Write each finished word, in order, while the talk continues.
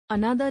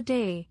Another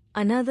day,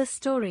 another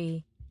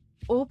story.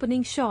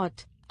 Opening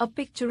shot, a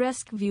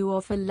picturesque view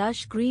of a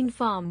lush green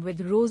farm with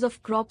rows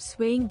of crops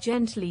swaying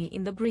gently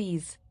in the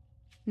breeze.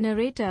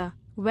 Narrator,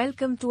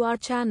 welcome to our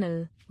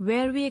channel,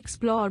 where we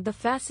explore the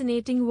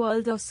fascinating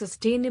world of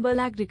sustainable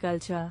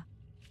agriculture.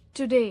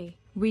 Today,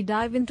 we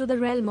dive into the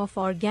realm of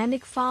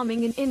organic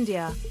farming in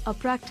India, a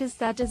practice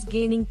that is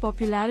gaining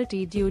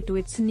popularity due to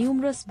its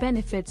numerous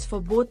benefits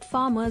for both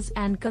farmers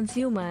and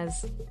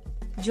consumers.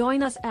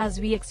 Join us as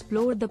we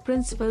explore the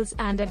principles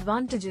and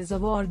advantages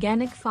of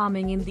organic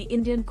farming in the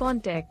Indian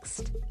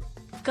context.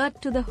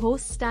 Cut to the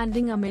host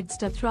standing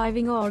amidst a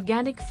thriving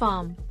organic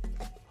farm.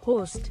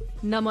 Host,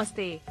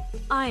 Namaste.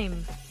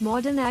 I'm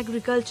Modern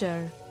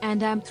Agriculture,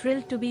 and I'm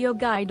thrilled to be your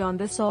guide on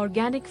this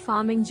organic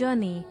farming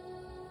journey.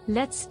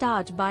 Let's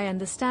start by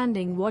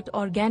understanding what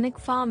organic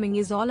farming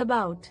is all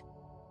about.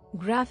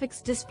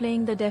 Graphics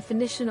displaying the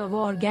definition of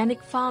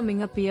organic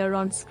farming appear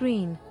on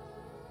screen.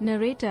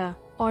 Narrator,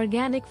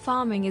 organic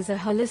farming is a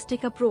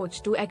holistic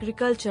approach to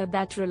agriculture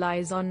that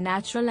relies on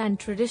natural and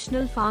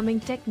traditional farming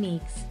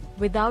techniques,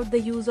 without the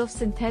use of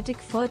synthetic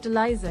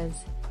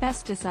fertilizers,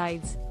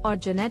 pesticides, or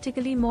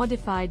genetically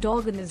modified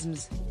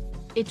organisms.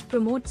 It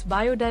promotes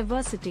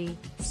biodiversity,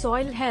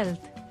 soil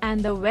health,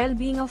 and the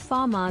well-being of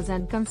farmers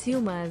and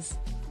consumers.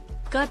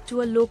 Cut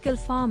to a local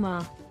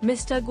farmer,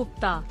 Mr.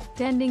 Gupta,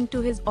 tending to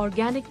his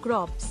organic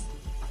crops.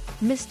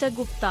 Mr.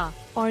 Gupta,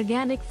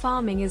 organic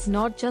farming is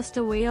not just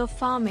a way of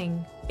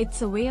farming,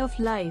 it's a way of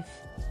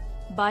life.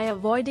 By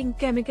avoiding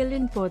chemical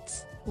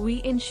inputs,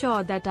 we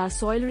ensure that our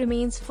soil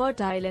remains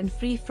fertile and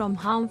free from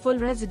harmful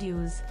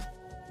residues.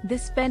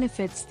 This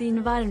benefits the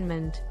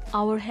environment,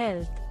 our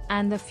health,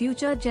 and the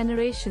future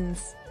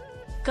generations.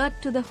 Cut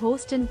to the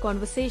host in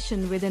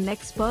conversation with an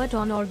expert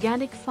on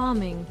organic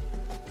farming.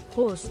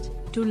 Host,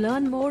 to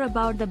learn more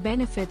about the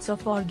benefits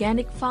of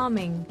organic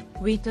farming,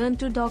 we turn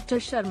to Dr.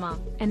 Sharma,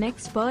 an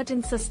expert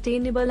in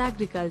sustainable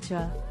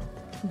agriculture.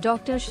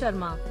 Dr.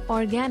 Sharma,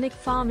 organic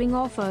farming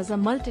offers a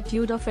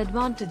multitude of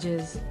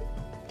advantages.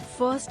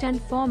 First and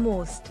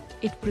foremost,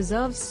 it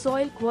preserves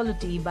soil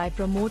quality by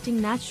promoting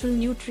natural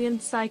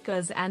nutrient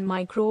cycles and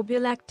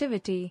microbial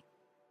activity.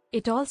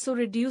 It also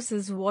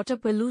reduces water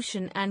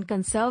pollution and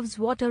conserves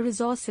water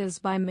resources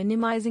by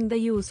minimizing the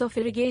use of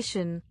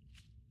irrigation.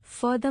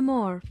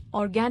 Furthermore,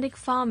 organic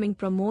farming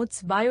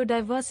promotes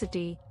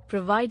biodiversity,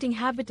 providing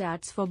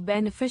habitats for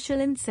beneficial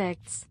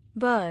insects,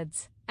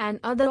 birds, and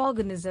other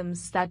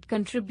organisms that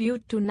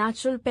contribute to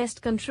natural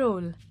pest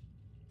control.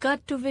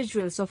 Cut to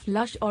visuals of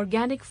lush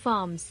organic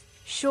farms,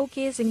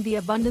 showcasing the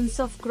abundance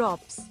of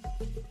crops.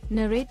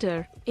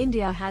 Narrator,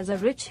 India has a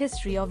rich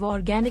history of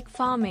organic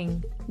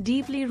farming,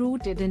 deeply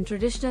rooted in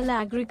traditional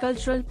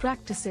agricultural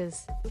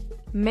practices.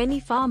 Many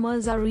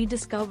farmers are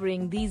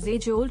rediscovering these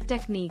age-old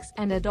techniques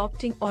and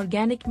adopting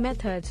organic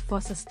methods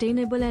for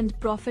sustainable and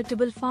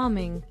profitable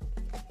farming.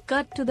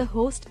 Cut to the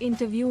host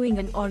interviewing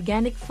an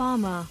organic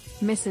farmer,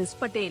 Mrs.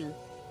 Patel.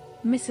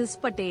 Mrs.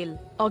 Patel,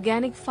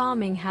 organic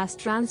farming has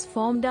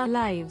transformed our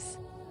lives.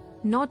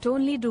 Not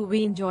only do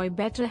we enjoy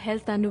better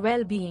health and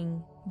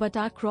well-being, but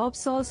our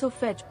crops also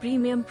fetch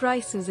premium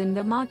prices in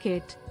the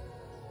market.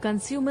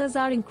 Consumers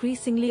are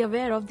increasingly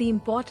aware of the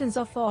importance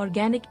of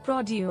organic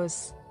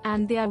produce,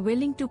 and they are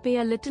willing to pay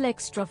a little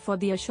extra for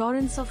the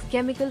assurance of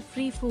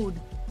chemical-free food.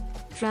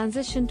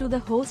 Transition to the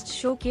host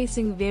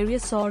showcasing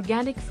various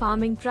organic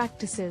farming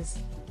practices.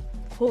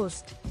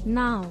 Host,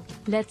 now,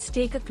 let's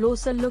take a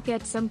closer look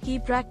at some key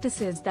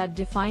practices that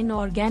define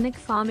organic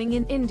farming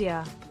in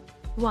India.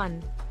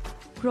 1.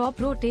 Crop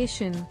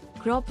rotation.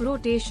 Crop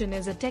rotation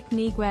is a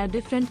technique where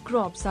different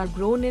crops are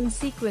grown in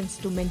sequence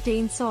to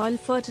maintain soil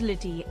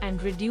fertility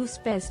and reduce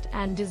pest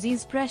and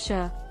disease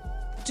pressure.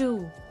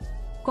 2.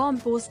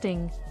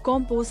 Composting.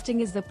 Composting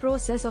is the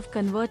process of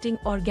converting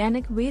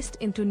organic waste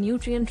into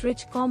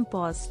nutrient-rich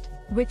compost,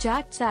 which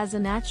acts as a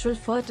natural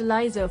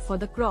fertilizer for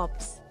the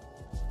crops.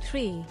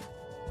 3.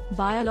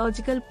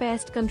 Biological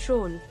pest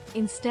control.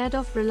 Instead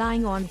of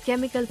relying on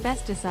chemical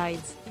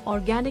pesticides,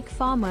 organic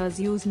farmers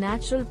use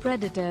natural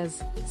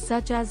predators,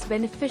 such as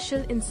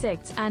beneficial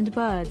insects and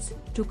birds,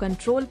 to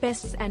control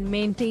pests and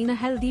maintain a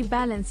healthy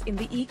balance in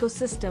the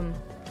ecosystem.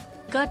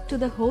 Cut to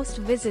the host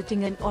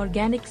visiting an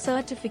organic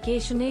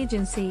certification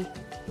agency.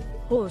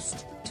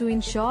 Host, to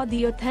ensure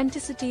the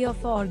authenticity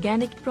of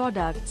organic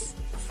products,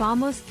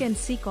 farmers can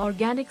seek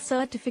organic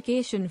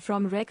certification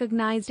from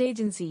recognized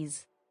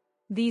agencies.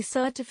 These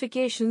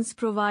certifications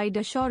provide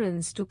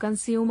assurance to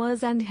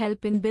consumers and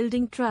help in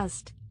building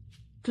trust.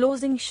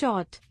 Closing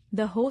shot,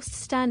 the host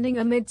standing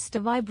amidst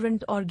a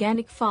vibrant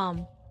organic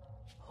farm.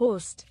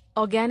 Host,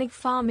 organic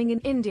farming in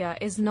India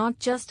is not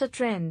just a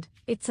trend,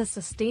 it's a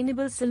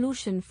sustainable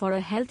solution for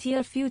a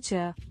healthier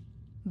future.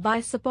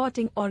 By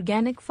supporting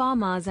organic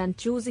farmers and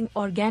choosing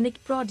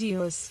organic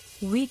produce,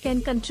 we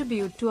can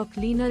contribute to a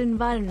cleaner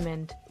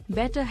environment,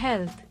 better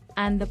health,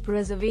 and the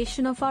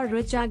preservation of our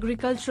rich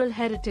agricultural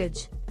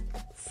heritage.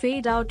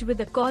 Fade out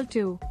with a call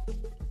to